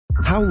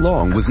How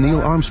long was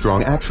Neil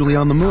Armstrong actually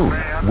on the moon?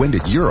 When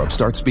did Europe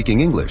start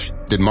speaking English?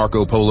 Did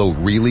Marco Polo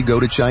really go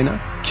to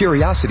China?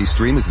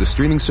 CuriosityStream is the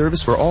streaming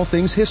service for all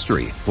things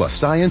history, plus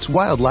science,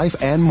 wildlife,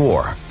 and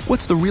more.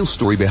 What's the real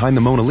story behind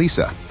the Mona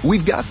Lisa?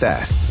 We've got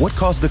that. What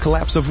caused the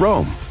collapse of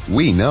Rome?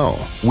 We know.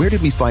 Where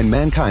did we find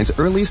mankind's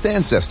earliest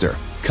ancestor?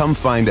 Come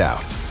find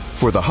out.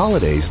 For the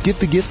holidays,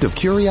 get the gift of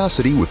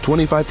curiosity with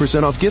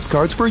 25% off gift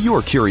cards for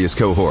your curious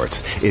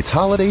cohorts. It's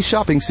holiday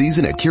shopping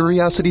season at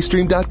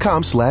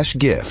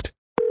curiositystream.com/gift.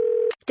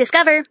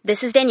 Discover,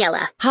 this is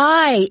Daniela.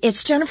 Hi,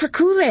 it's Jennifer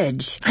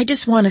Coolidge. I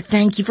just want to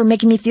thank you for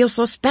making me feel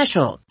so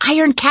special.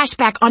 I earned cash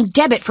back on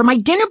debit for my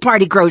dinner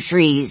party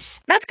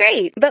groceries. That's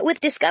great, but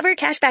with Discover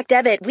Cashback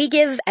Debit, we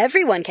give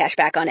everyone cash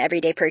back on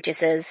everyday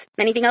purchases.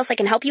 Anything else I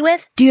can help you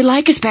with? Do you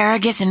like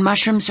asparagus and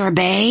mushroom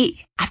sorbet?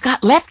 I've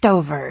got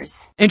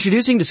leftovers.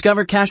 Introducing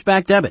Discover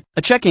Cashback Debit,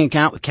 a checking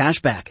account with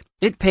cash back.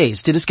 It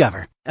pays to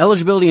Discover.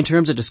 Eligibility and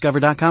terms at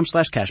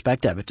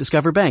discover.com/cashback debit.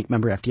 Discover Bank,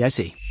 member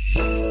FDIC.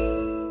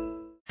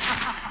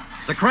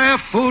 The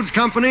Kraft Foods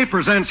Company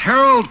presents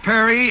Harold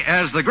Perry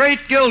as the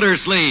Great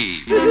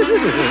Gildersleeve.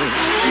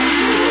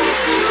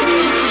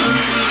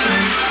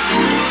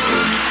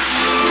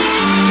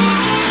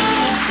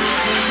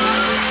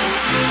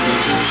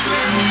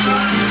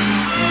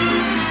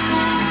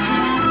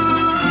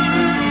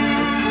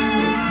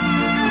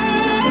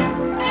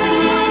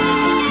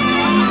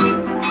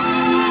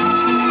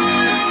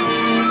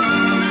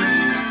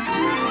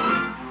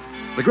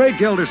 The Great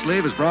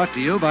Gildersleeve is brought to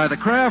you by the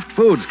Kraft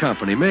Foods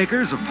Company,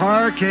 makers of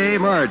Parquet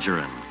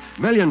margarine.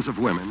 Millions of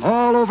women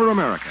all over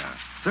America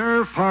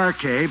serve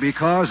Parquet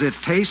because it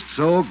tastes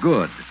so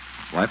good.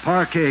 Why,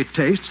 Parquet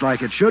tastes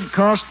like it should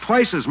cost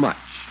twice as much.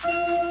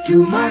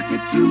 To market,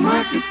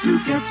 to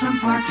get some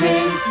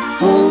Parquet.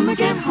 Home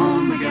again,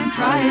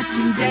 try it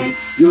today.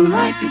 You'll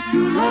like it,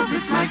 you'll love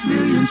it, like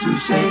millions who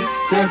say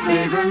their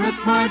favorite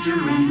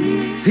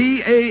margarine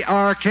is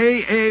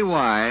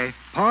Parkay,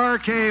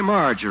 Parquet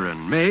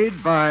margarine,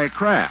 made by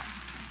Kraft.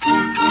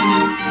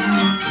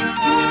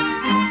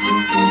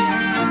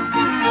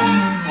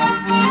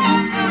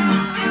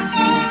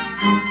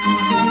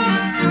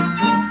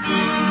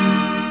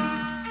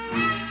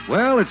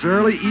 Well, it's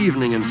early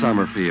evening in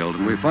Summerfield,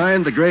 and we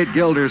find the Great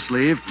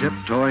Gildersleeve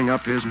tiptoeing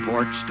up his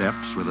porch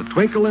steps with a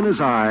twinkle in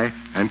his eye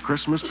and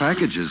Christmas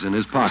packages in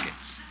his pockets.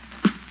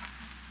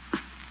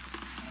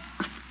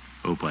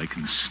 Hope I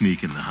can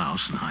sneak in the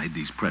house and hide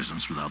these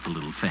presents without the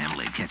little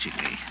family catching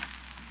me.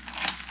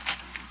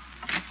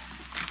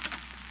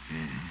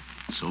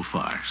 So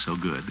far, so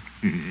good.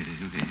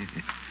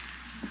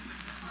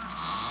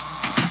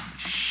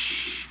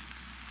 Shh.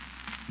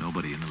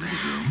 Nobody in the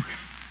living room.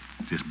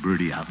 Just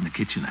Bertie out in the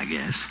kitchen, I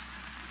guess.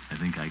 I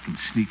think I can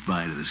sneak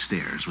by to the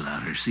stairs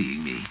without her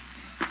seeing me.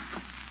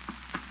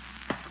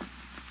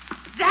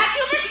 That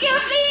you, Miss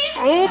Gildersleeve?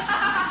 Oh!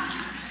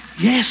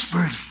 Yes,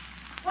 Bertie.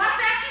 What's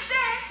that you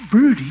say?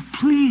 Bertie,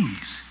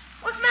 please.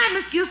 What's the matter,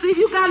 Miss Gildersleeve?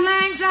 You got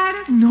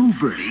laryngitis? No,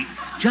 Bertie.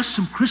 Just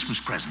some Christmas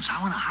presents. I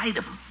want to hide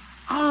them.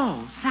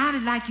 Oh,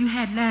 sounded like you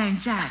had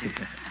laryngitis.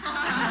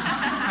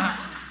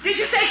 Did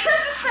you say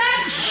Christmas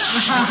presents?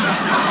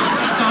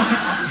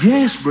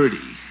 Yes, Bertie.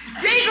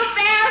 Jingle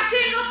bells,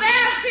 jingle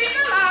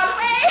all the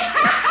way.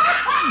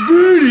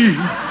 Bertie!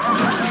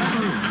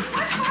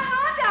 What's going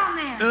on down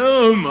there?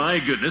 Oh, my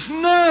goodness.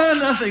 No,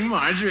 nothing,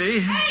 Marjorie.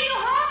 Hey, you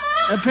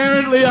home,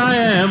 Apparently I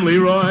am,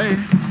 Leroy.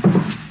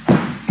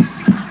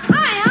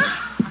 Hi, Unc.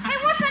 Hey,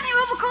 what's in your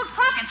overcoat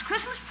pockets?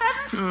 Christmas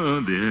presents? Oh,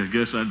 dear.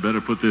 Guess I'd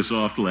better put this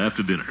off till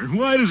after dinner.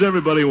 Why does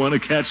everybody want to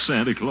catch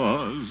Santa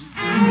Claus?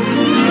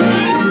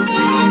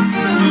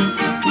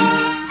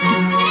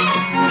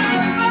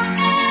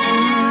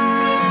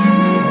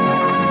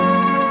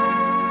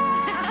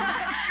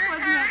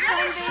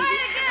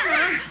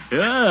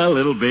 Yeah,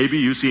 little baby,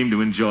 you seem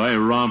to enjoy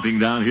romping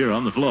down here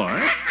on the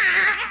floor.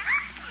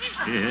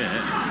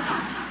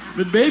 Yeah.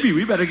 But, baby,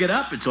 we better get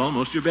up. It's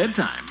almost your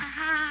bedtime.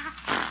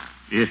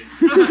 Yeah.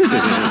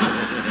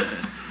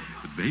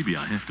 But, baby,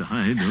 I have to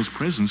hide those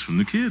presents from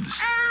the kids. He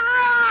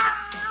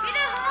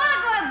doesn't want to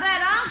go to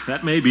bed, Unc.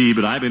 That may be,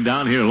 but I've been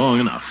down here long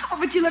enough. Oh,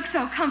 but you look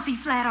so comfy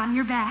flat on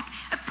your back.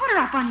 Put her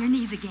up on your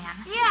knees again.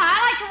 Yeah, I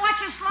like to watch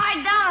her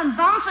slide down and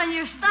bounce on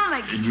your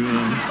stomach.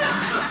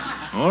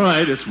 All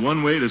right, it's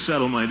one way to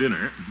settle my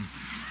dinner.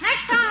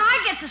 Next time I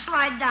get to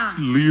slide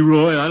down.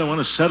 Leroy, I don't want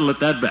to settle it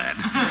that bad.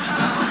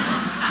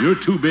 You're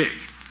too big.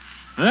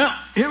 Well,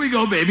 here we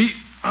go, baby.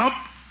 Up.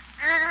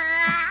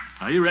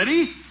 Are you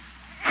ready?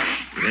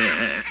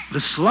 Yeah.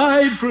 The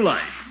slide for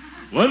life.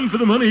 1 for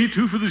the money,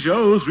 2 for the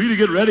show, 3 to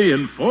get ready,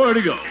 and 4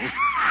 to go.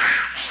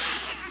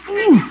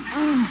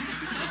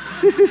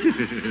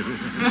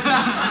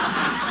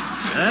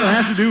 That'll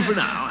have to do for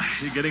now.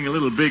 You're getting a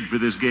little big for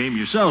this game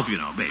yourself, you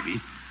know,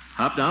 baby.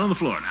 Hop down on the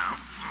floor now.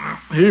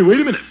 Here, wait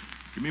a minute.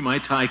 Give me my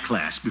tie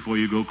clasp before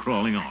you go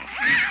crawling off.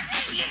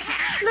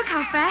 Look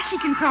how fast she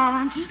can crawl,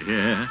 Unky.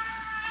 Yeah.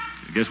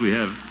 I guess we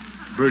have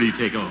Bertie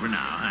take over now,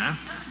 huh?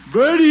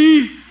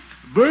 Bertie!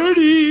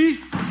 Bertie!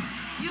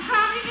 You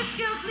call me, Miss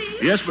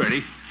Gildersleeve? Yes,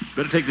 Bertie.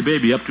 Better take the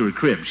baby up to her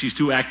crib. She's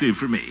too active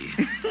for me.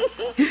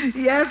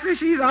 Yes, sir,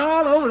 she's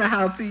all over the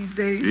house these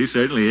days. She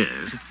certainly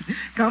is.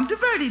 Come to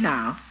Bertie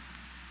now.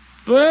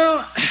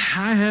 Well,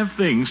 I have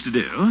things to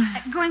do.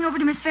 Going over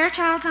to Miss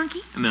Fairchild's,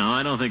 Unky? No,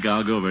 I don't think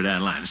I'll go over to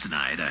Adeline's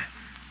tonight.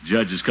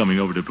 Judge is coming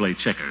over to play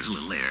checkers a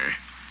little later.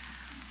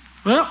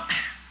 Well,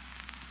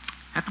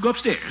 have to go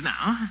upstairs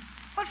now.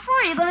 What for?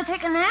 Are you going to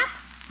take a nap?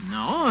 No,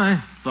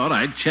 I thought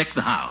I'd check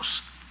the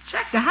house.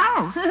 Check the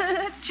house.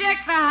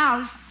 Check the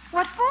house.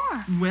 What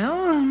for?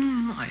 Well,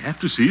 I have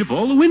to see if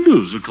all the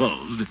windows are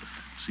closed.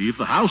 See if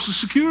the house is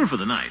secure for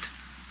the night.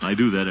 I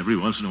do that every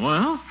once in a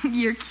while.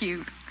 You're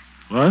cute.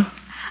 What?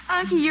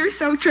 Unky, you're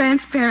so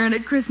transparent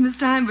at Christmas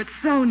time, but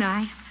so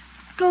nice.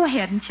 Go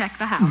ahead and check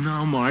the house.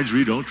 Now,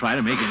 Marjorie, don't try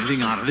to make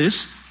anything out of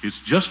this. It's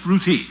just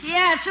routine.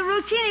 Yeah, it's a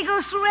routine he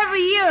goes through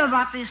every year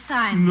about this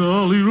time.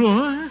 No,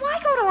 Leroy. Why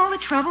go to all the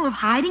trouble of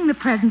hiding the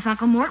presents,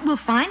 Uncle Mort? We'll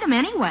find them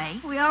anyway.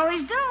 We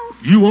always do.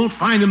 You won't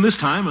find them this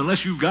time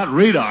unless you've got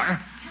radar.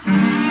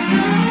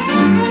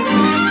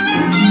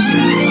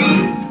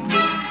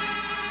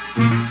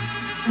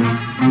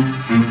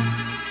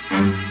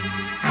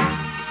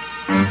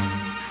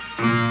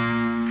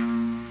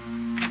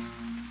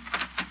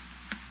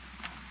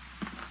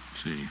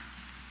 See,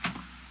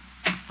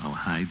 I'll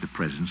hide the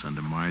presents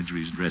under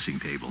Marjorie's dressing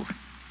table,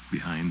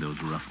 behind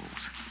those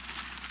ruffles.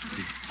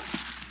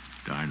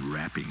 Darn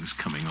wrappings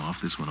coming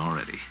off this one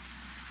already.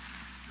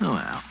 Oh,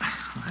 well,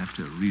 I'll have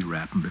to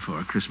rewrap them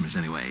before Christmas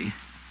anyway.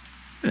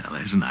 Well,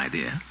 there's an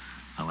idea.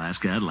 I'll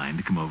ask Adeline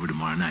to come over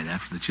tomorrow night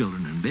after the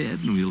children are in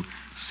bed, and we'll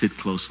sit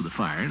close to the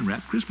fire and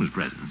wrap Christmas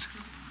presents.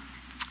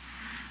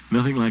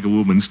 Nothing like a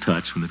woman's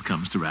touch when it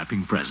comes to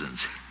wrapping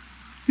presents.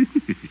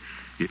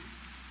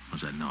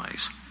 What's that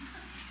noise?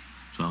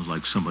 Sounds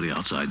like somebody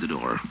outside the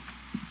door.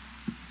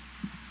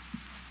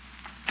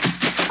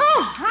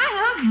 Oh,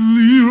 hi, Unc.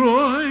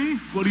 Leroy,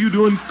 what are you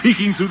doing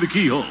peeking through the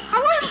keyhole? I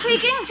wasn't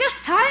peeking, just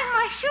tying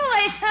my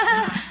shoelace.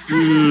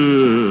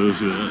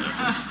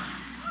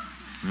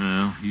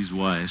 Well, he's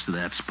wise to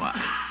that spot.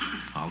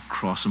 I'll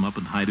cross him up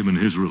and hide him in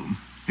his room.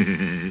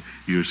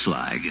 You're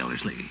sly,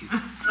 Gildersleeve.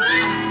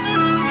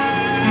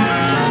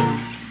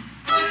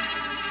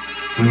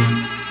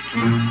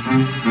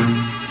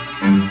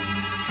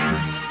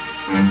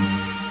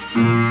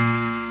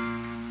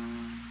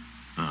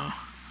 Oh,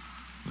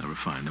 never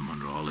find him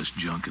under all this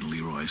junk in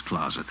Leroy's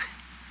closet.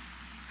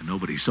 And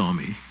nobody saw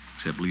me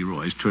except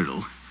Leroy's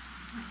turtle.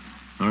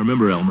 Now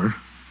remember, Elmer,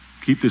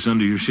 keep this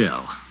under your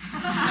shell.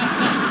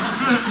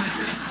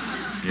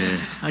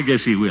 Yeah, I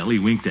guess he will. He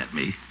winked at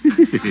me.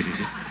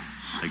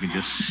 I can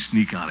just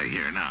sneak out of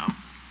here now.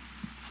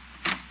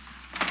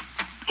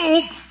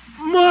 Oh,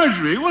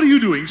 Marjorie, what are you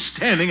doing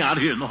standing out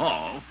here in the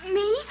hall?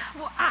 Me?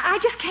 Well, I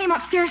just came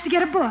upstairs to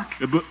get a book.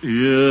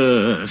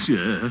 Yes.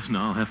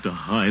 Now I'll have to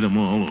hide them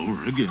all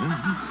over again.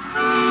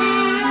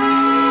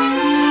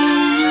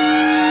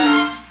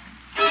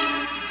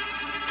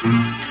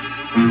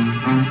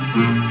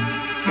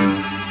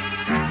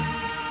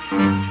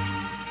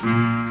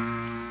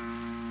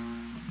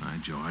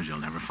 George, I'll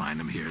never find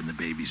him here in the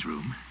baby's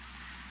room.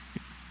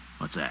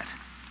 What's that?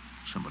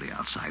 Somebody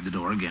outside the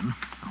door again?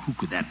 Who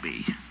could that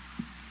be?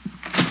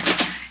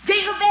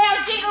 Jingle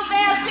bells, jingle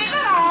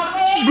all the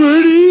way.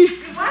 Bertie!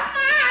 It wasn't my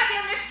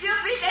idea, Miss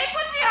Gildersleeve. They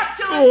put me up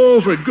to it.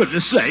 Oh, for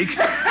goodness sake.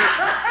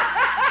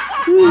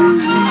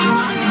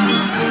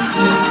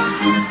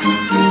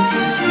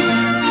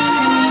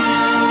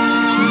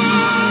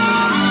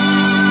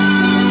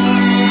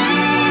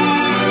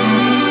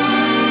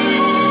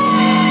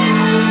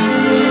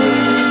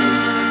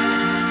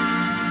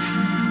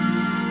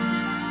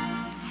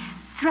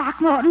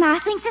 Throckmorton, I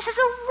think this is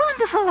a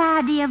wonderful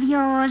idea of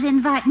yours,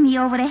 inviting me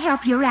over to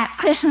help you wrap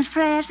Christmas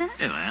presents.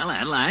 Well,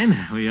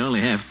 Adeline, we only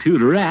have 2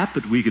 to wrap,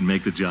 but we can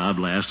make the job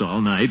last all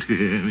night.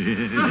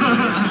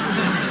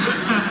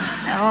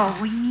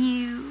 Oh,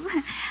 you.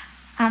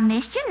 I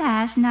missed you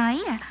last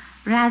night. I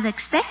rather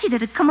expected you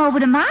to come over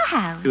to my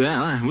house.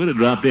 Well, I would have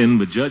dropped in,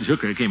 but Judge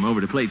Hooker came over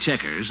to play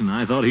checkers, and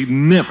I thought he'd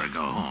never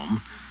go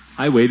home.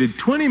 I waited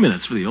 20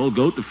 minutes for the old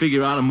goat to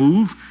figure out a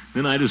move,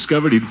 then I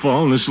discovered he'd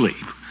fallen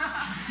asleep.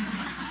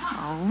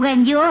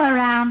 When you're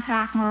around,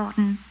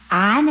 Throckmorton,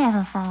 I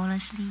never fall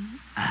asleep.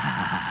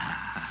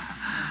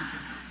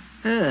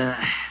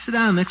 Sit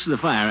down next to the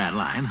fire,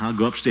 Adeline. I'll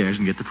go upstairs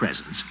and get the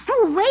presents.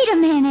 Oh, wait a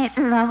minute,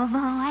 lover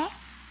boy.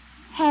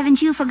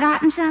 Haven't you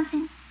forgotten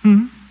something?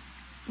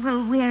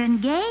 Well, we're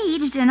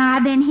engaged, and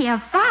I've been here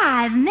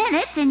 5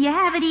 minutes, and you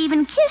haven't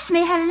even kissed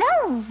me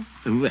hello.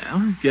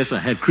 Well, guess I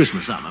had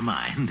Christmas on my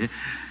mind.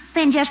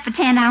 Then just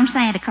pretend I'm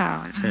Santa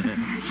Claus.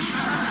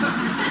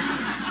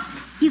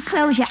 You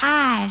close your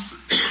eyes.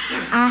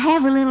 I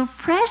have a little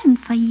present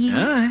for you.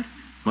 All right.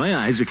 My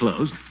eyes are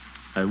closed.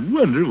 I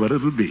wonder what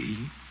it'll be.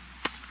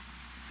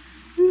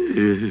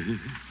 To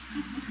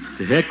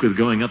heck with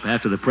going up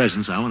after the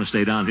presents. I want to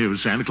stay down here with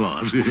Santa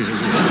Claus.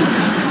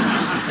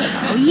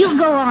 Oh, you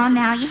go on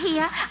now, you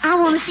hear? I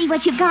want to see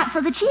what you've got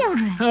for the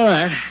children. All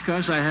right. Of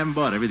course, I haven't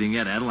bought everything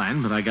yet,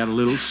 Adeline, but I got a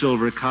little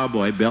silver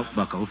cowboy belt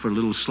buckle for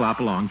little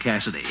slop-along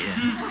Cassidy.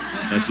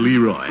 That's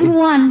Leroy.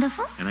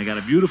 Wonderful. And I got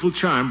a beautiful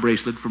charm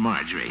bracelet for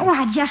Marjorie. Oh,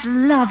 I just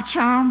love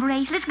charm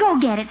bracelets. Go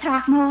get it,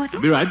 Throckmorton.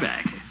 I'll be right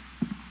back.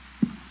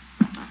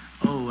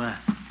 Oh,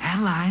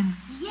 Adeline,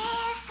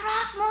 Yes,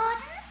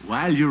 Throckmorton?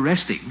 while you're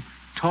resting,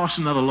 toss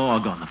another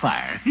log on the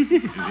fire.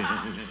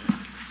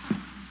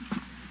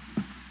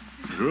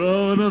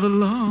 Throw another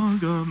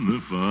log on the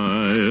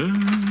fire.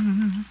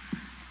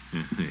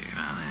 There,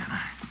 now then.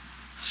 I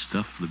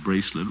stuff the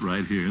bracelet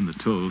right here in the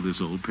toe of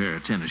this old pair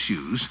of tennis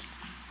shoes.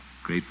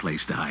 Great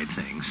place to hide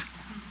things.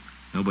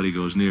 Nobody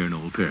goes near an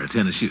old pair of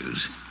tennis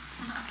shoes.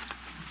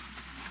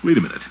 Wait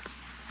a minute.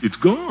 It's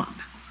gone.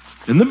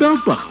 And the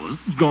belt buckle is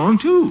gone,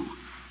 too.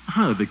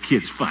 How did the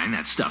kids find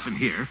that stuff in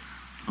here?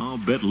 I'll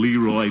bet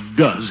Leroy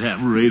does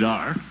have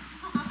radar.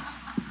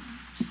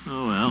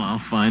 Oh, well, I'll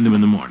find him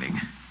in the morning.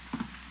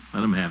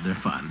 Let them have their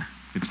fun.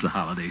 It's the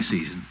holiday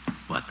season.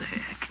 What the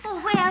heck?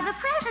 Well, where are the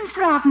presents,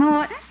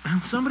 Throckmorton?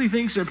 Well, somebody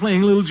thinks they're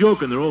playing a little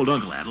joke on their old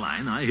uncle,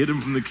 Adeline. I hid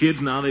them from the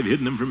kids, now they've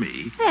hidden them from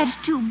me. That's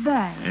too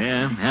bad.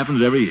 Yeah,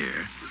 happens every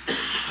year.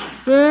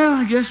 Well,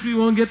 I guess we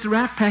won't get the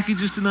wrap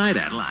packages tonight,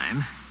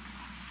 Adeline.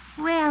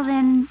 Well,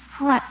 then,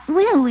 what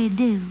will we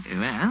do?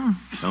 Well,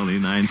 it's only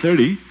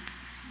 9:30.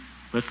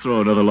 Let's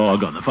throw another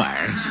log on the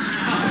fire.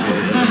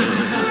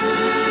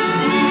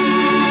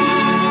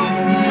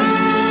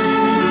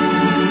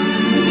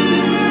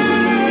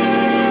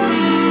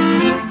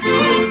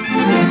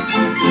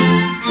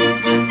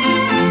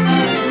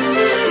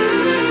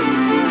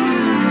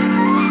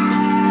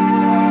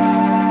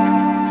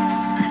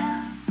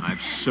 I've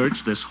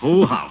searched this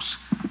whole house.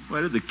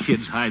 Where did the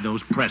kids hide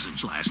those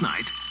presents last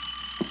night?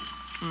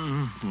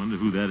 Wonder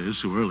who that is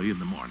so early in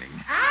the morning.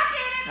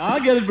 I'll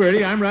get it,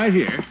 Bertie. I'm right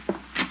here.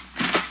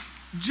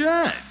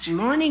 Judge.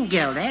 Morning,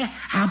 Gildy.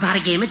 How about a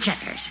game of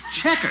checkers?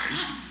 Checkers?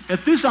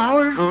 At this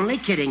hour? Only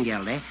kidding,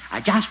 Gildy.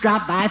 I just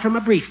dropped by from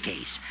a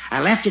briefcase.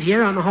 I left it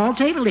here on the hall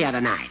table the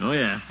other night. Oh,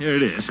 yeah. Here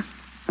it is.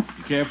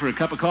 You care for a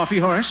cup of coffee,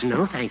 Horace?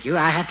 No, thank you.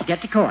 I have to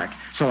get to court,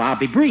 so I'll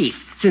be brief,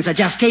 since I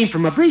just came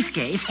from a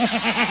briefcase.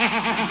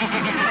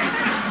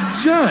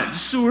 Judge,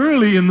 so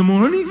early in the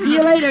morning? See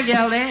you later,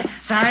 Gildy.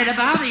 Sorry to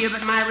bother you,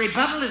 but my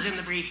rebuttal is in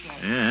the briefcase.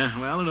 Yeah,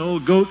 well, an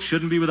old goat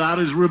shouldn't be without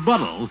his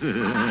rebuttal.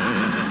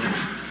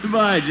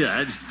 Goodbye,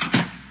 Judge.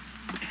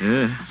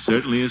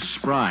 Certainly is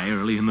spry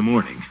early in the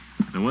morning.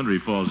 No wonder he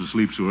falls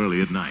asleep so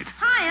early at night.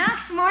 Hi, Unc.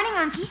 Good morning,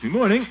 Unky. Good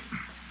morning.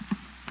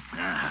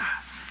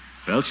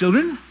 Well,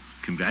 children,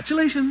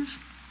 congratulations.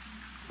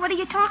 What are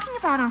you talking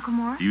about, Uncle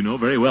Morris? You know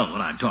very well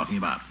what I'm talking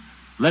about.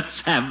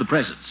 Let's have the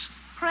presents.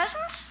 Presents?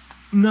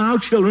 Now,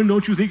 children,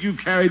 don't you think you've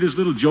carried this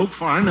little joke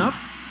far enough?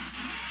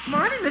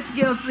 Morning, Mr.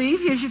 Gildersleeve.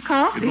 Here's your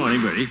coffee. Good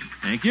morning, Bertie.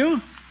 Thank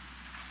you.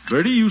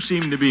 Bertie, you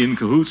seemed to be in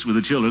cahoots with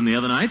the children the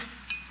other night.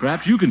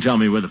 Perhaps you can tell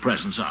me where the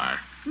presents are.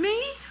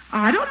 Me?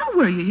 I don't know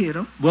where you hid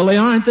them. Well, they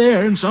aren't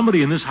there, and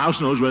somebody in this house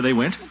knows where they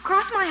went.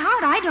 Cross my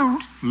heart, I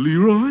don't.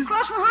 Leroy?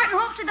 Cross my heart and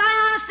hope to die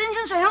honest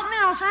vengeance, so help me,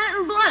 I'll sign it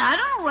in blood. I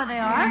don't know where they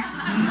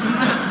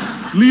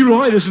are.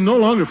 Leroy, this is no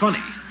longer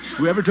funny.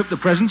 Whoever took the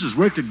presents has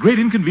worked at great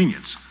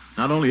inconvenience.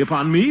 Not only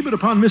upon me, but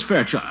upon Miss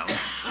Fairchild.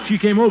 She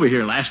came over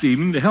here last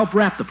evening to help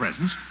wrap the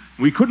presents.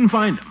 We couldn't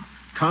find them.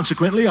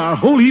 Consequently, our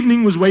whole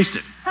evening was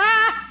wasted.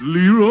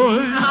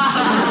 Leroy.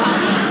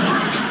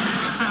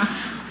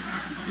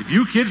 If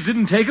you kids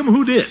didn't take them,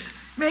 who did?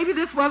 Maybe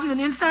this wasn't an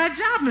inside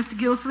job, Mr.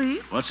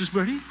 Gildersleeve. What's this,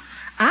 Bertie?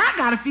 I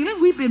got a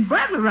feeling we've been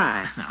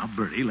burglarized. Now,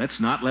 Bertie, let's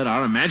not let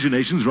our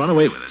imaginations run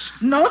away with us.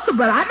 No, sir,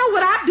 but I know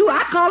what I'd do.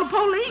 I'd call the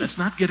police. Let's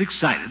not get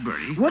excited,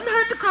 Bertie. Wouldn't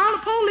hurt to call the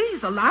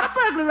police. A lot of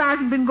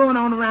burglarizing been going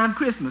on around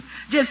Christmas.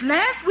 Just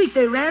last week,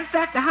 they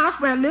ransacked the house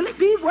where Lily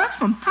B works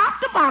from top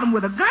to bottom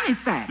with a gun in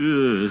fact.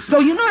 So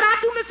you know what I'd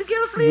do, Mr.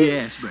 Gildersleeve?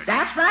 Yes, Bertie.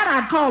 That's right.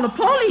 I'd call the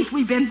police.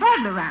 We've been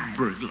burglarized.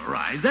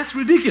 Burglarized? That's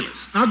ridiculous.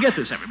 Now, get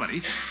this,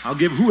 everybody. I'll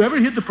give whoever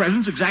hid the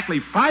presents exactly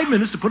 5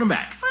 minutes to put them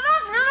back. But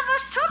Unc, none of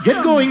us took Get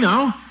them. going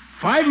now.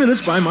 5 minutes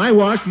by my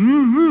watch. What's the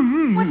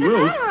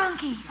matter,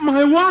 Unky?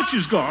 My watch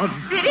is gone.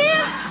 It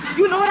is?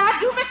 You know what I'd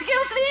do, Mr.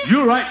 Gildersleeve?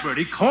 You're right,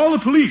 Bertie. Call the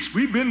police.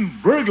 We've been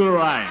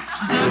burglarized.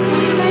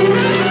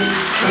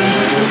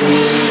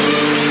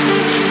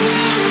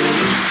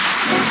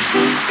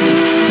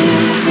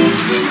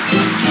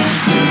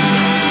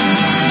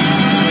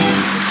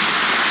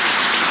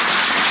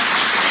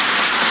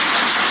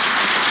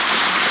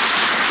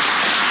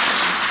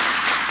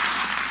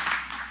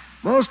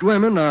 Most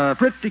women are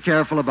pretty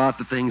careful about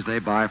the things they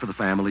buy for the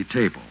family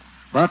table.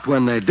 But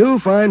when they do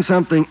find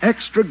something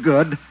extra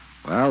good,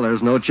 well,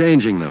 there's no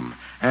changing them.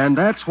 And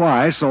that's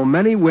why so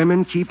many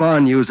women keep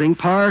on using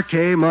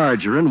Parquet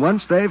margarine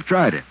once they've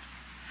tried it.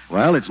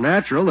 Well, it's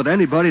natural that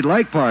anybody'd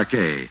like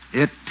Parquet.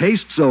 It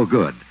tastes so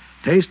good.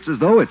 Tastes as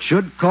though it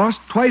should cost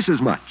twice as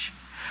much.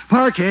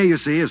 Parquet, you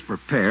see, is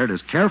prepared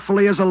as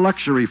carefully as a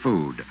luxury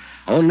food.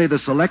 Only the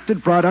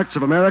selected products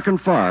of American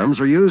farms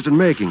are used in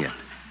making it.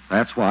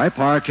 That's why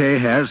Parquet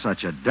has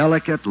such a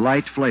delicate,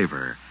 light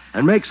flavor.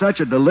 and make such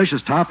a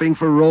delicious topping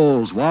for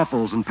rolls,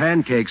 waffles, and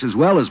pancakes as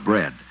well as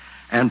bread.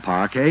 And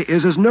parquet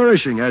is as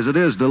nourishing as it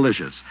is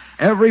delicious.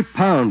 Every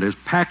pound is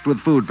packed with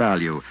food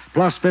value,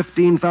 plus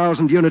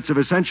 15,000 units of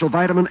essential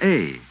vitamin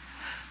A.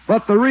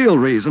 But the real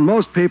reason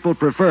most people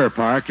prefer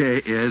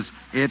parquet is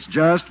it's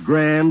just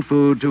grand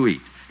food to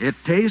eat. It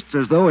tastes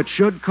as though it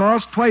should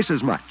cost twice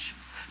as much.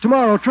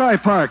 Tomorrow, try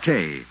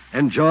parquet.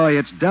 Enjoy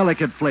its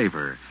delicate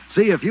flavor.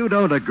 See if you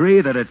don't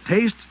agree that it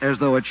tastes as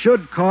though it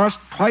should cost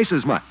twice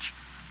as much.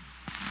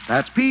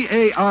 That's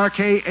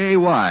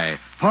Parkay,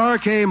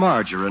 Parquet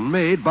margarine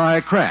made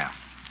by Kraft.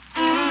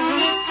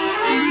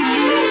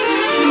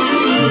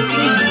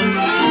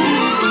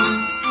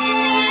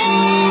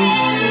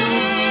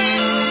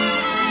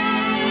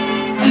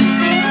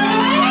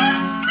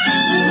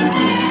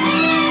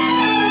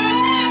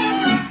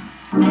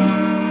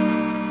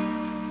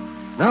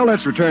 Now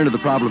let's return to the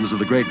problems of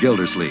the great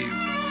Gildersleeve.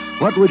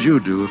 What would you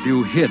do if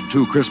you hid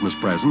 2 Christmas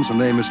presents and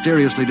they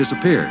mysteriously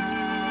disappeared?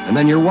 And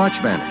then your watch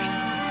vanished?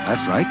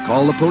 That's right,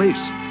 call the police.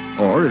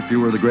 Or, if you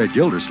were the great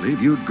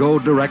Gildersleeve, you'd go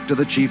direct to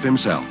the chief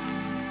himself.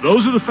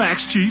 Those are the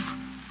facts, Chief.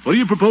 What do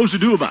you propose to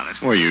do about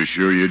it? Well, you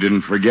sure you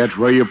didn't forget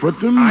where you put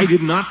them? I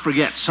did not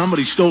forget.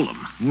 Somebody stole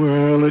them.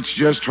 Well, it's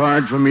just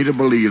hard for me to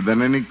believe that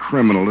any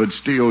criminal would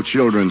steal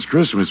children's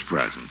Christmas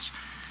presents.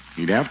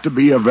 He'd have to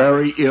be a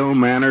very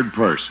ill-mannered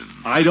person.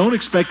 I don't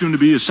expect him to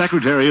be a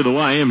secretary of the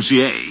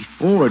YMCA.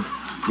 Oh, it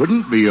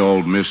couldn't be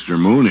old Mr.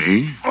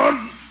 Mooney.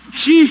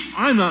 Chief,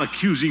 I'm not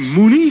accusing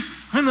Mooney.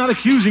 I'm not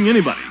accusing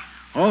anybody.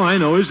 All I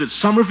know is that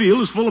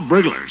Summerfield is full of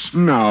burglars.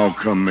 Now,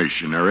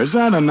 Commissioner, is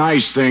that a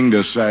nice thing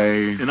to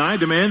say? And I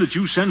demand that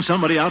you send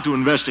somebody out to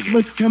investigate.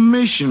 But,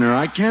 Commissioner,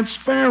 I can't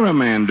spare a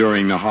man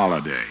during the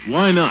holiday.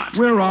 Why not?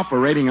 We're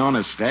operating on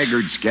a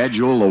staggered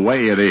schedule the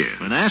way it is.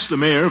 And ask the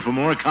mayor for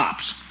more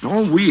cops.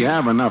 Oh, we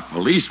have enough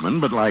policemen,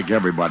 but like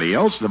everybody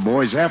else, the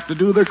boys have to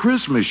do their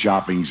Christmas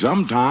shopping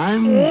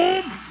sometime.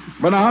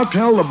 But I'll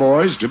tell the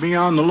boys to be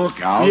on the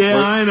lookout for...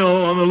 Yeah, I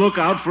know, on the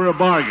lookout for a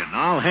bargain.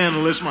 I'll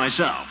handle this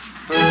myself.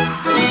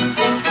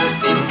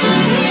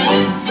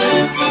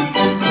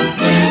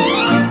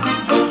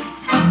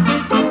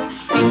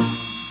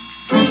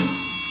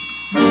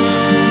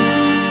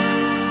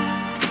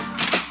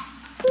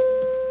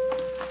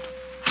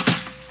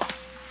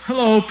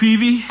 Hello,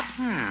 Peavy.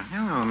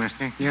 Hello,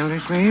 Mr.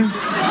 Gildersleeve.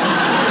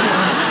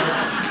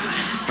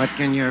 What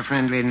can your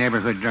friendly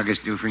neighborhood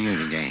druggist do for you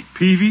today?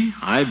 Peavy,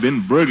 I've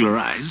been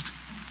burglarized.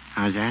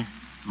 How's that?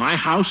 My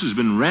house has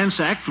been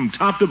ransacked from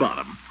top to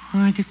bottom.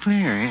 I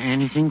declare.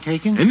 Anything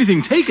taken?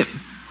 Anything taken?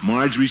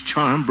 Marjorie's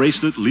charm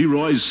bracelet,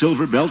 Leroy's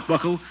silver belt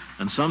buckle,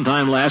 and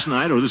sometime last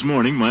night or this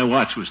morning, my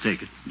watch was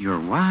taken. Your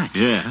watch?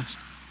 Yes.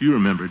 You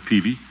remember it,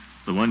 Peavy.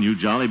 The one you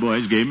jolly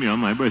boys gave me on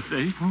my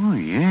birthday. Oh,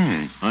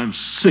 yes. I'm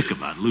sick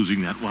about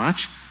losing that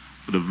watch.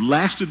 It would have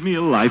lasted me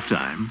a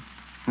lifetime.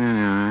 No,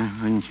 I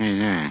wouldn't say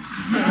that.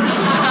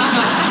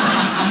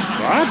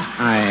 What?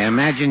 I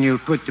imagine you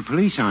put the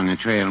police on the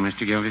trail,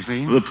 Mr.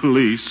 Gildersleeve. The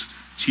police?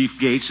 Chief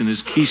Gates and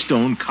his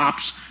Keystone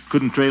cops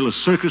couldn't trail a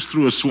circus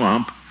through a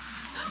swamp.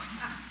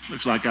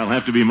 Looks like I'll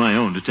have to be my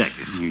own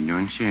detective. You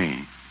don't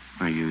say.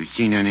 Have you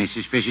seen any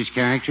suspicious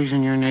characters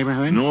in your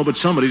neighborhood? No, but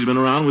somebody's been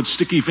around with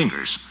sticky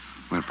fingers.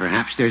 Well,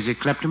 perhaps there's a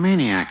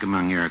kleptomaniac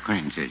among your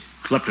acquaintances.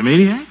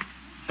 Kleptomaniac?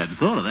 Hadn't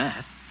thought of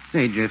that.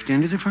 They drift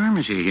into the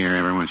pharmacy here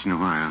every once in a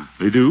while.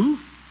 They do?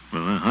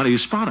 Well, how do you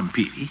spot them,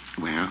 Peavy?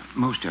 Well,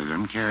 most of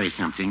them carry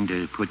something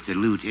to put the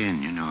loot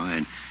in, you know.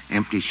 An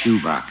empty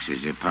shoebox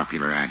is a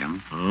popular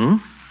item.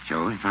 Oh?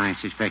 So if I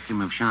suspect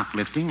them of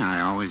shoplifting, I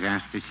always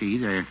ask to see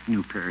their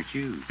new pair of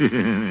shoes.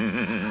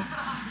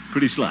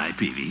 Pretty sly,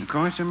 Peavy. Of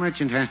course, a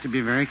merchant has to be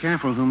very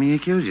careful whom he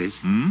accuses.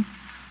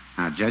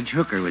 Now, Judge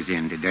Hooker was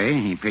in today.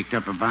 He picked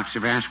up a box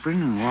of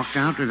aspirin and walked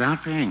out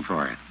without paying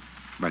for it.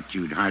 But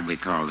you'd hardly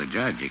call the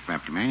judge a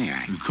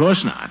kleptomaniac. Of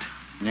course not.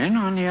 Then,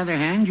 on the other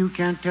hand, you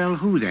can't tell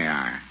who they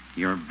are.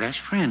 Your best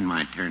friend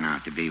might turn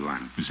out to be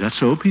one. Is that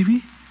so,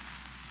 Peavy?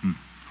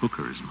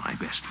 Hooker is my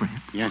best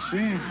friend. Yes,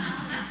 sir.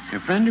 A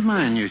friend of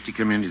mine used to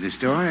come into the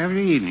store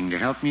every evening to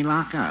help me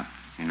lock up.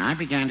 And I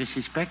began to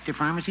suspect the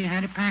pharmacy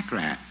had a pack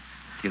rat.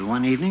 Till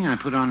one evening I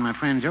put on my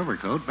friend's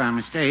overcoat by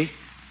mistake.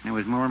 There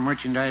was more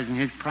merchandise in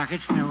his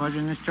pockets than there was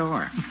in the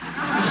store.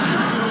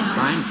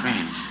 Fine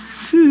friend.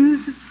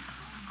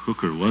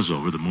 Hooker was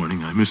over the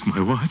morning I missed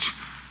my watch,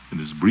 and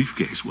his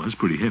briefcase was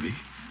pretty heavy.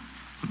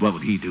 But what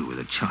would he do with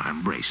a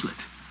charm bracelet?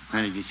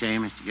 What did you say,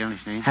 Mr.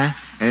 Gildersleeve? Huh?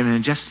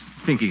 And just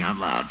thinking out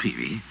loud,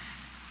 Peavy.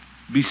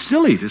 Be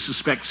silly to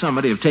suspect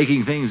somebody of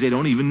taking things they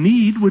don't even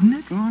need, wouldn't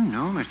it? Oh,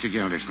 no, Mr.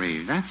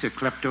 Gildersleeve. That's a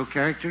klepto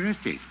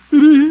characteristic. It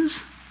is.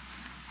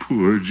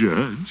 Poor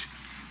judge.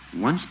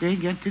 Once they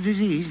get the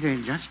disease, they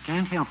just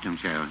can't help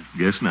themselves.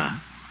 Guess not.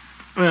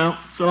 Well,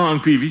 so long,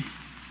 Peavy.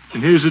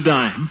 And here's a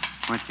dime.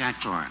 What's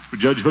that for? For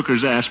Judge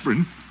Hooker's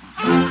aspirin.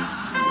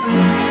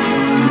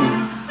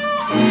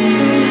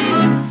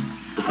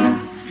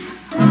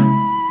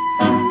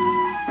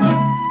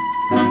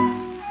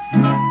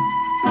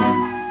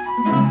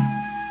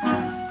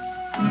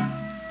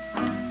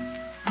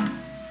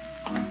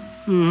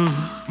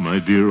 My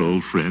dear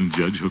old friend,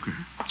 Judge Hooker.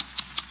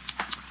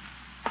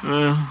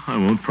 Well, I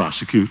won't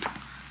prosecute.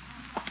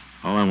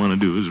 All I want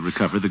to do is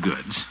recover the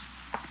goods.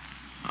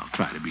 I'll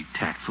try to be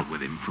tactful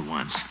with him for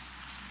once.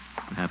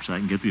 Perhaps I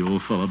can get the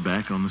old fellow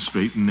back on the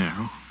straight and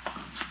narrow.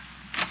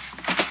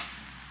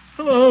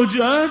 Hello,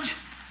 Judge.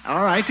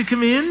 All right to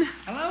come in?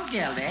 Hello,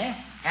 Gildy.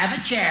 Have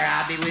a chair.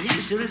 I'll be with you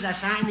as soon as I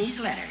sign these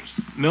letters.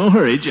 No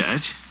hurry,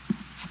 Judge.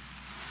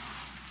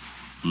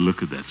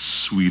 Look at that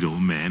sweet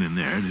old man in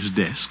there at his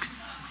desk.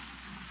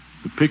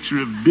 The picture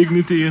of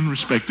dignity and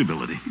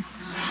respectability.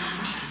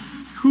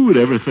 Who would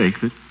ever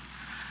think that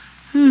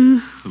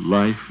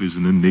life is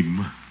an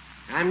enigma?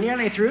 I'm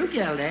nearly through,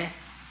 Gildy.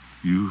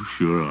 You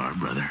sure are,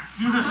 brother.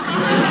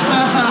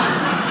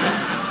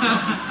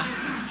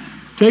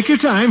 Take your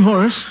time,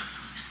 Horace.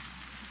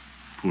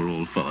 Poor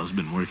old fellow's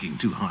been working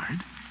too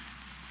hard.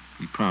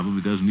 He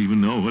probably doesn't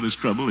even know what his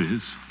trouble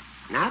is.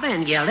 Now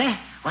then, Gildy,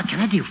 what can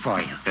I do for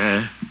you?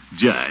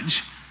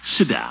 Judge,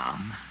 sit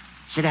down.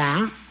 Sit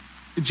down?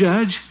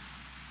 Judge,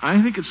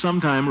 I think at some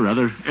time or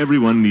other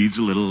everyone needs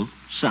a little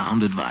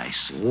sound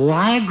advice. Oh,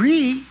 I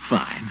agree.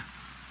 Fine.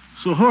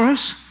 So,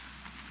 Horace,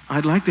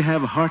 I'd like to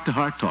have a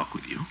heart-to-heart talk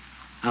with you.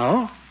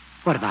 Oh?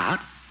 What about?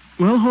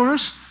 Well,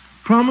 Horace,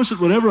 promise that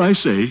whatever I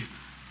say,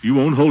 you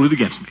won't hold it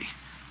against me,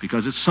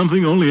 because it's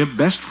something only a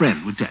best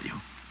friend would tell you.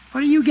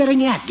 What are you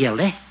getting at,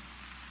 Gildy?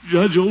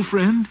 Judge, old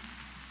friend,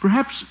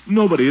 perhaps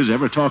nobody has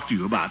ever talked to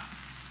you about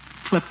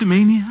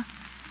kleptomania?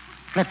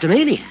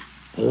 Kleptomania?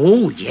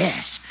 Oh,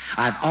 yes.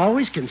 I've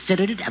always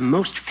considered it a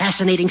most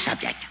fascinating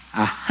subject.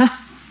 Uh-huh.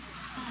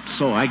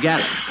 So I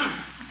gather.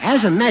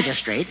 As a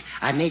magistrate,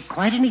 I made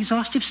quite an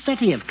exhaustive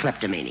study of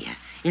kleptomania.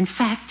 In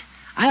fact,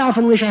 I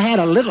often wish I had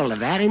a little of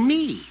that in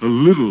me. A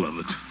little of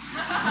it?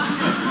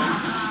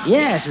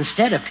 Yes,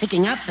 instead of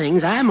picking up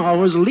things, I'm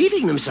always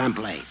leaving them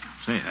someplace.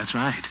 Say, that's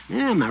right.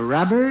 Yeah, my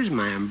rubbers,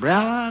 my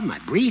umbrella, my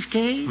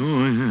briefcase.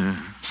 Oh,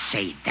 yeah.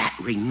 Say, that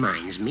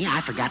reminds me,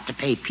 I forgot to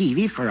pay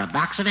Peavy for a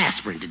box of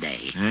aspirin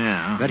today.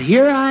 Yeah. But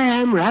here I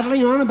am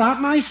rattling on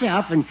about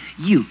myself, and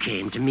you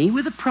came to me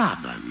with a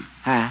problem.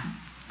 Huh?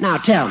 Now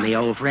tell me,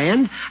 old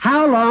friend,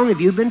 how long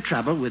have you been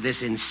troubled with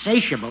this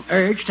insatiable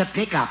urge to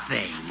pick up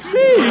things?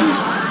 Me?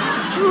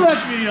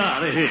 Let me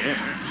out of here.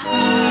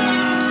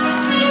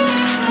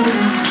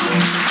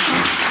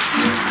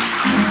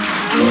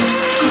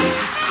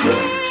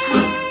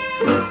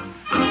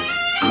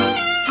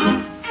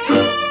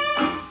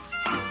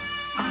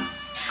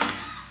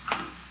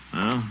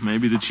 Well,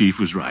 maybe the chief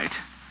was right.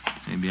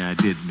 Maybe I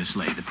did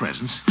mislay the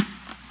presents.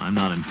 I'm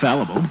not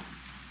infallible.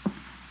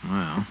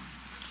 Well,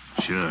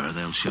 sure,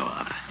 they'll show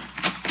up.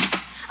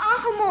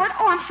 Uncle Mort,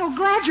 oh, I'm so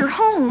glad you're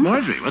home.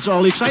 Marjorie, what's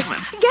all the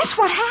excitement? Guess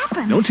what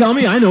happened? Don't tell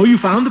me. I know you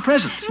found the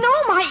presents.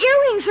 No, my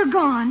earrings are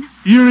gone.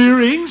 Your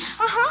earrings?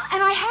 Uh-huh,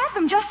 and I had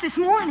them just this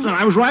morning. No,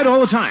 I was right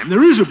all the time.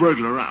 There is a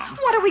burglar around.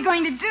 What are we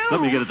going to do?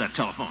 Let me get at that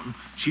telephone.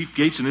 Chief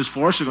Gates and his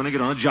force are going to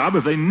get on a job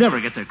if they never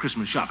get their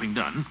Christmas shopping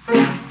done.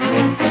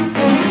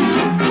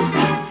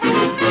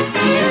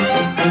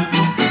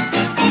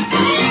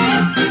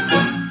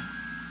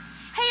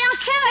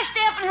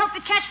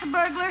 Catch the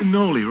burglar?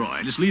 No,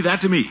 Leroy. Just leave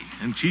that to me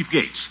and Chief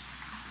Gates.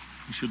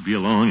 He should be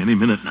along any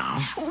minute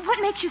now.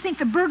 What makes you think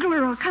the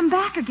burglar will come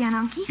back again,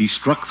 Unky? He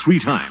struck 3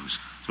 times,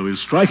 so he'll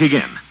strike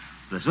again.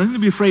 There's nothing to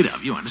be afraid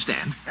of, you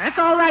understand? That's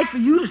all right for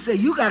you to say.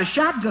 You got a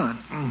shotgun.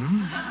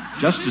 Mm-hmm.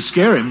 Just to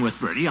scare him with,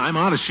 Bertie. I'm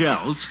out of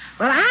shells.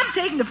 Well, I'm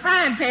taking the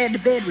frying pan to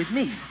bed with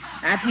me.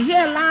 Now, if you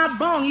hear a loud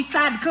bong, he's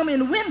tried to come in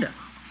the window.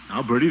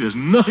 Now, Bertie, there's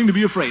nothing to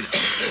be afraid of.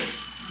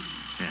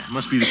 Yeah, it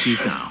must be the chief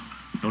now.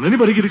 Don't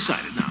anybody get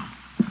excited now.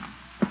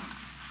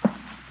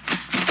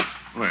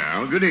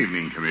 Well, good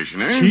evening,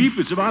 Commissioner. Chief,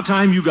 it's about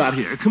time you got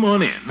here. Come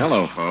on in.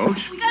 Hello,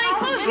 folks. We got any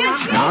clues here,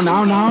 Chief?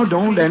 Now,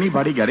 don't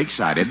anybody get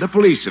excited. The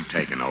police have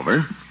taken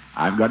over.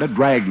 I've got a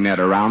dragnet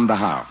around the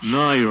house.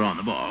 Now you're on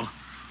the ball.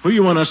 What do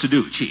you want us to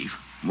do, Chief?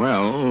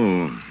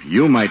 Well,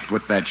 you might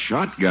put that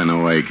shotgun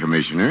away,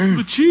 Commissioner.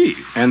 But, Chief...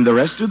 And the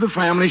rest of the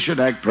family should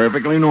act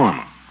perfectly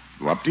normal.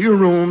 Go up to your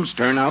rooms,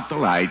 turn out the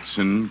lights,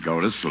 and go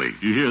to sleep.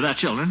 You hear that,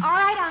 children? All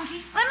right,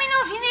 Unky. Let me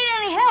know if you need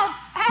any help.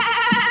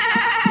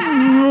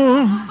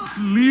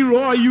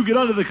 Leroy, you get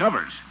under the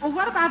covers. Well,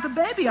 what about the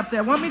baby up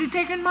there? Want me to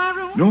take her in my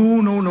room?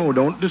 No.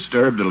 Don't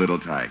disturb the little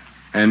tyke.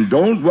 And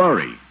don't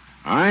worry.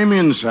 I'm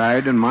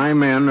inside and my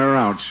men are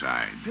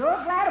outside.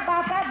 Sure glad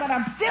about that, but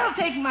I'm still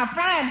taking my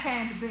frying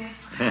pan to bed.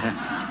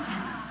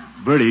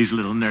 Bertie's a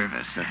little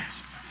nervous.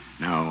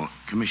 Now,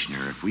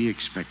 Commissioner, if we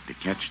expect to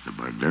catch the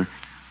burglar,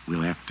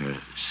 we'll have to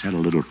set a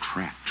little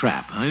trap.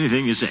 Trap?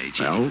 Anything you say, Chief.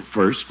 Well,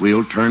 first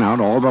we'll turn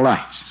out all the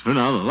lights. Turn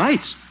out the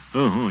lights?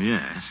 Oh,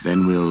 yes.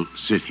 Then we'll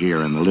sit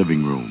here in the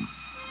living room,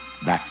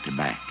 back to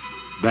back.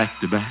 Back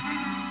to back?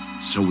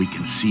 So we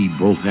can see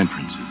both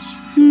entrances.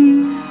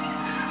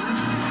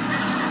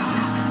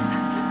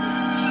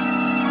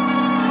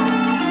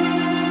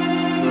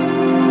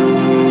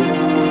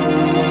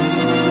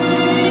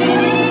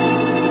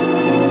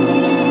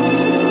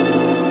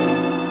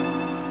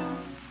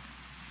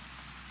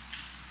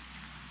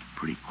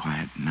 Pretty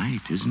quiet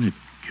night, isn't it,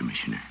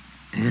 Commissioner?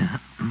 Yeah.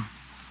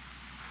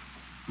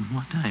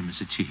 What time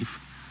Chief?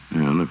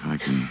 Well, if I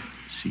can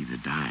see the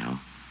dial.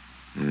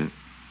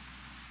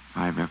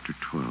 5 after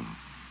 12.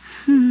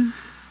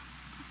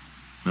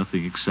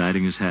 Nothing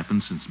exciting has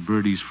happened since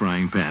Bertie's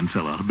frying pan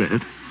fell out of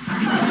bed.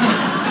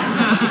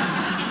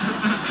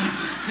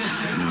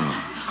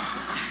 No.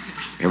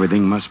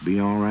 Everything must be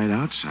all right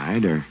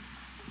outside, or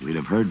we'd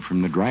have heard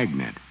from the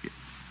dragnet.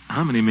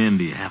 How many men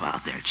do you have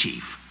out there,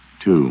 Chief?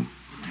 2.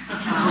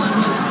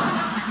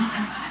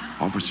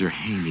 Officer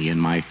Haney and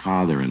my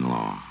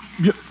father-in-law.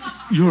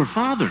 Your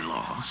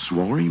father-in-law?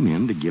 Swore him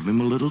in to give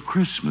him a little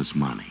Christmas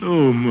money.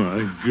 Oh,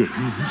 my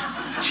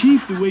goodness.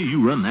 Chief, the way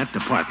you run that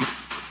department...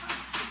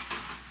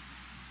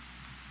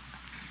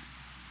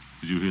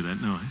 Did you hear that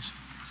noise?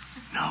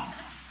 No.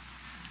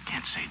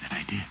 Can't say that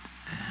I did.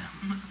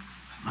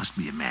 Must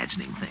be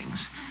imagining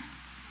things.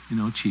 You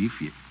know,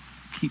 Chief, you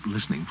keep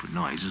listening for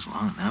noises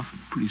long enough,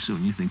 and pretty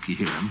soon you think you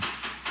hear them.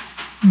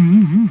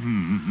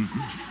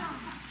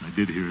 I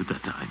did hear it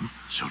that time.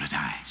 So did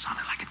I.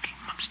 Sounded like it came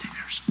from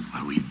upstairs.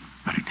 Well, we'd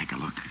better take a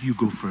look. You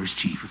go first,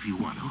 Chief, if you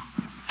want to.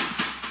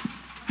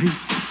 Hey,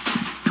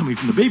 coming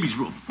from the baby's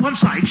room. One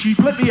side, Chief.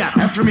 Let me out.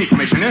 After me,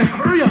 Commissioner.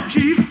 Hurry up,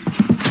 Chief.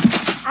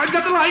 I've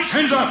got the lights.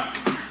 Hands up.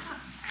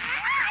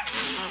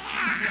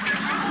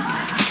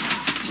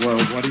 Well,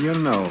 what do you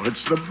know?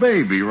 It's the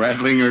baby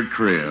rattling her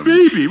crib.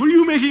 Baby, were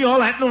you making all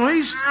that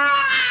noise?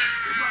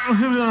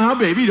 Now,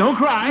 baby, don't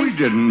cry. We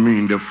didn't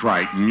mean to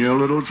frighten you,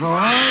 little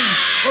toy.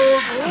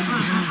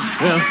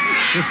 Well,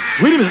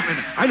 wait a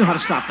minute. I know how to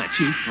stop that,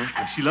 Chief.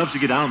 She loves to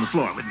get down on the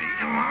floor with me.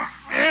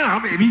 Now,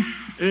 baby.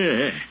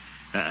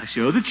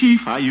 Show the Chief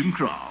how you can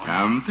crawl.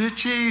 Come to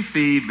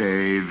Chiefy,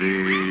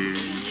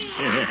 baby.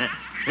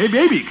 Hey,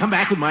 baby, come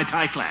back with my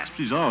tie clasp.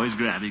 She's always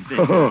grabbing things.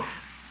 Oh,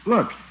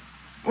 look.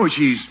 Oh,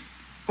 she's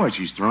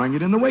throwing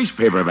it in the waste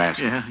paper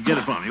basket. Yeah, get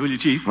it for me, will you,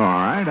 Chief? All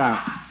right,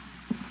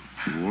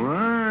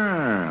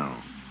 Well,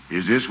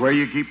 is this where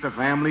you keep the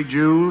family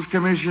jewels,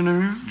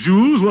 Commissioner?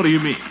 Jewels? What do you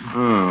mean?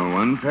 Oh,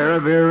 1 pair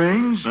of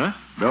earrings. Huh?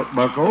 Belt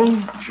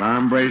buckle,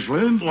 charm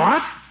bracelet.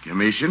 What?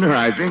 Commissioner,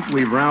 I think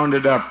we've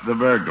rounded up the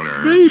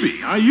burglar.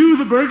 Baby, are you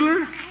the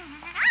burglar?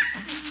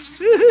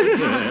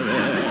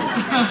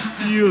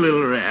 You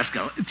little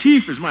rascal.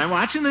 Chief, is my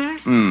watch in there?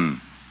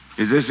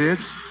 Is this it?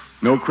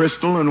 No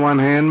crystal and one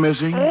hand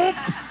missing?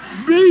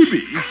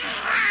 Baby!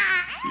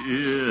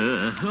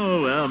 Yeah.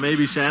 Oh, well,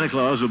 maybe Santa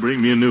Claus will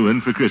bring me a new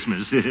one for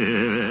Christmas.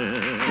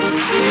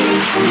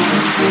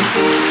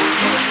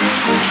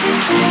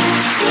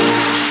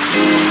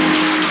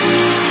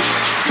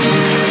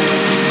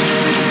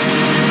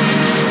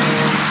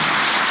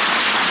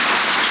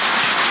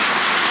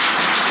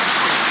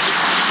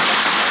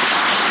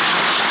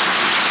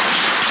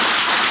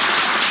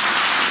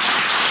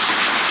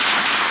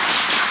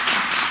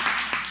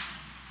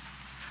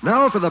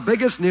 Now for the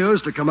biggest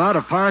news to come out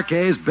of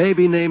Parquet's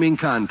baby naming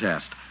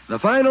contest. The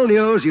final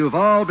news you've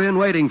all been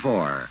waiting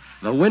for.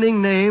 The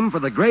winning name for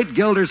the great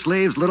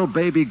Gildersleeve's little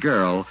baby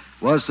girl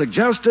was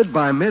suggested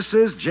by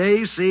Mrs.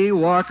 J.C.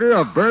 Walker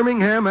of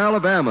Birmingham,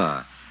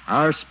 Alabama.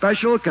 Our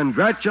special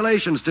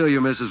congratulations to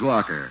you, Mrs.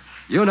 Walker.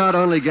 You not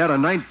only get a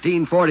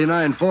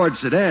 1949 Ford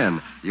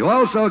sedan, you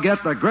also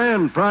get the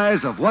grand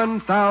prize of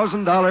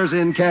 $1,000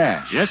 in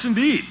cash. Yes,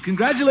 indeed.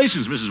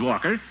 Congratulations, Mrs.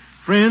 Walker.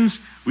 Friends,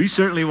 we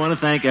certainly want to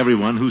thank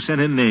everyone who sent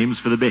in names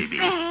for the baby.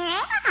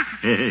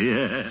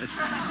 Yes.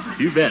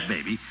 You bet,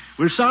 baby.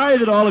 We're sorry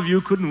that all of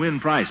you couldn't win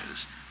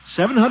prizes.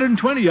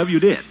 720 of you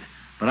did.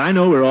 But I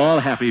know we're all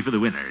happy for the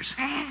winners.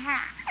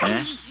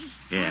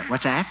 Yeah,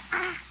 what's that?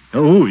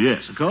 Oh,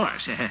 yes, of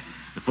course.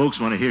 The folks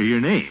want to hear your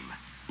name.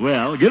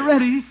 Well, get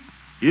ready.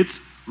 It's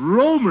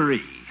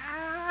Romery.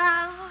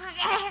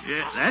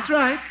 Yes, that's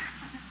right.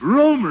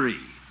 Romery.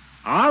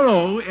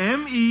 Romerry.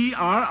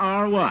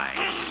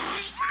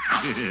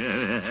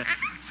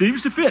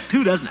 Seems to fit,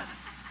 too, doesn't it?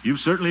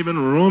 You've certainly been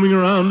roaming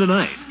around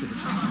tonight.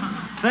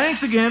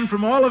 Thanks again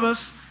from all of us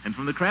and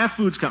from the Kraft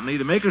Foods Company,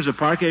 the makers of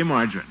Parquet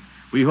margarine.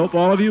 We hope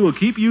all of you will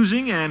keep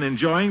using and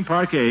enjoying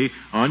Parquet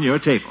on your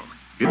table.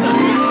 Good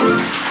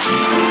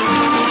night.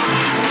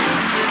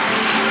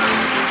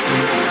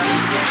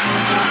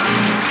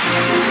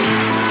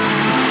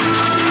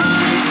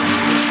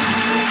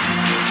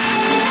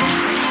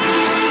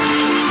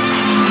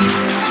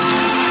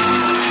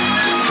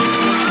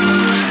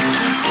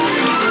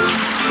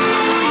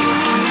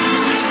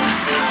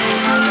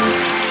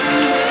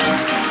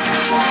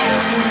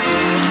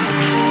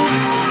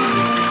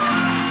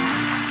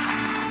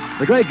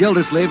 The Great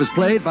Gildersleeve is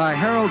played by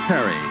Harold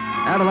Perry,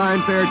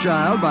 Adeline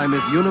Fairchild by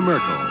Miss Una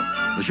Merkel.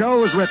 The show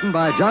was written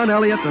by John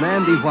Elliott and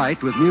Andy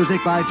White with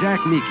music by Jack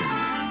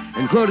Meakin.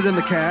 Included in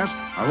the cast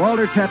are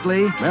Walter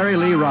Tetley, Mary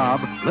Lee Robb,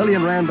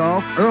 Lillian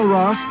Randolph, Earl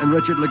Ross, and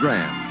Richard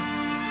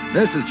LeGrand.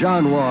 This is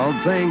John Wald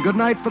saying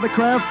goodnight for the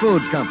Kraft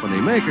Foods Company,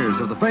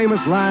 makers of the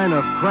famous line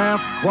of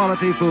Kraft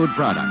quality food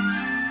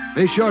products.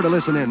 Be sure to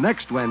listen in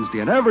next Wednesday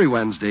and every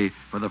Wednesday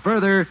for the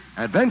further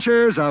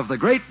adventures of the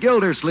Great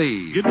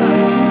Gildersleeve. Good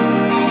night.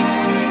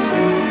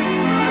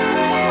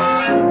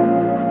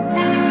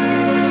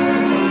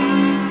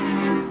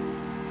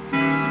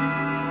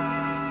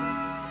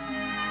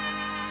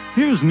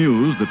 Here's is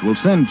news that will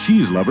send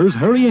cheese lovers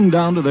hurrying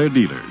down to their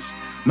dealers.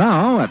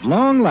 Now, at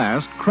long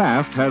last,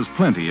 Kraft has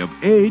plenty of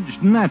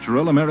aged,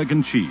 natural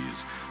American cheese,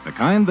 the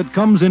kind that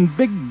comes in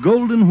big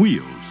golden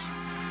wheels.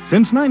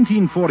 Since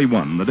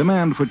 1941, the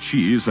demand for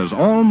cheese has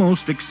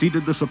almost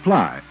exceeded the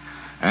supply,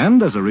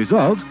 and as a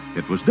result,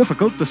 it was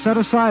difficult to set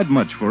aside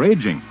much for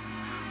aging.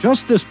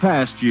 Just this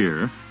past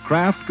year,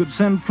 Kraft could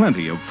send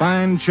plenty of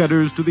fine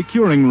cheddars to the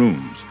curing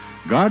rooms,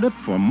 guard it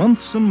for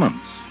months and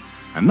months.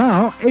 And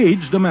now,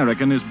 aged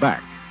American is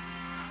back.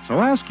 So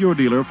ask your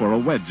dealer for a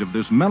wedge of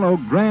this mellow,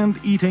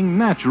 grand-eating,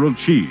 natural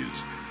cheese,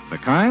 the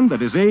kind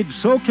that is aged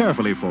so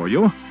carefully for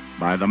you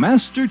by the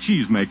master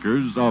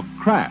cheesemakers of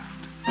Kraft.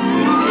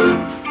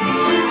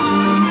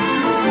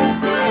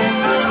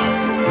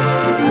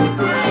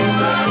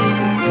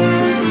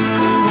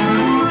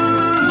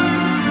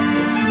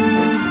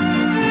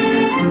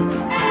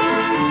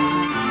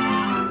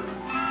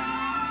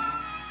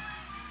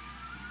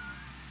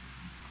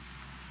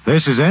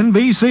 This is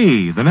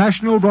NBC, the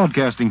National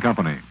Broadcasting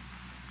Company.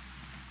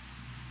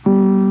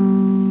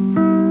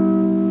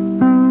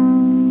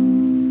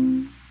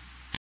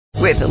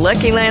 With the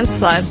Lucky Land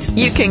Slots,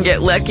 you can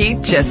get lucky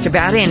just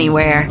about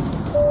anywhere.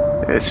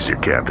 This is your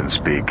captain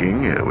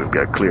speaking. We've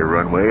got clear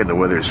runway and the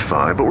weather's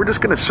fine, but we're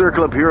just going to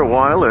circle up here a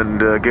while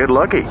and get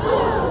lucky.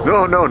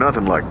 No,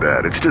 nothing like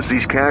that. It's just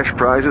these cash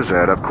prizes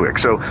add up quick.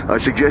 So I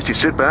suggest you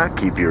sit back,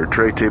 keep your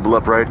tray table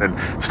upright,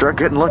 and start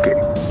getting lucky.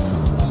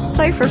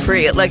 Play for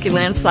free at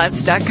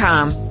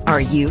LuckyLandSlots.com.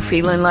 Are you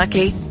feeling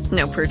lucky?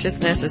 No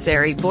purchase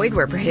necessary. Void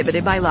where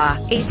prohibited by law.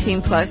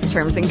 18+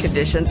 terms and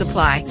conditions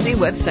apply. See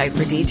website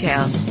for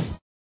details.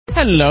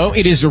 Hello,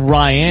 it is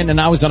Ryan,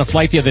 and I was on a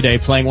flight the other day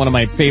playing one of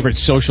my favorite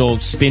social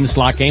spin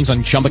slot games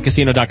on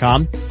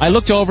ChumbaCasino.com. I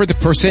looked over at the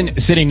person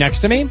sitting next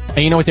to me, and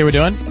you know what they were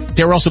doing?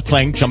 They were also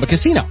playing Chumba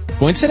Casino.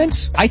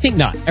 Coincidence? I think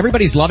not.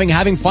 Everybody's loving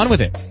having fun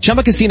with it.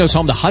 Chumba Casino is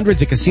home to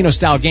hundreds of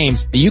casino-style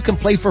games that you can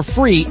play for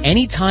free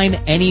anytime,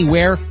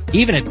 anywhere,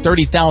 even at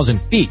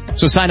 30,000 feet.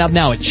 So sign up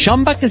now at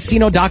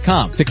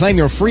ChumbaCasino.com to claim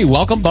your free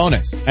welcome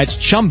bonus. That's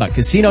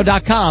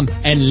ChumbaCasino.com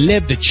and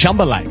live the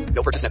Chumba life.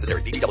 No purchase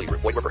necessary. VGW.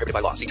 Void where prohibited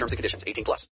by law. See terms and conditions. 18+.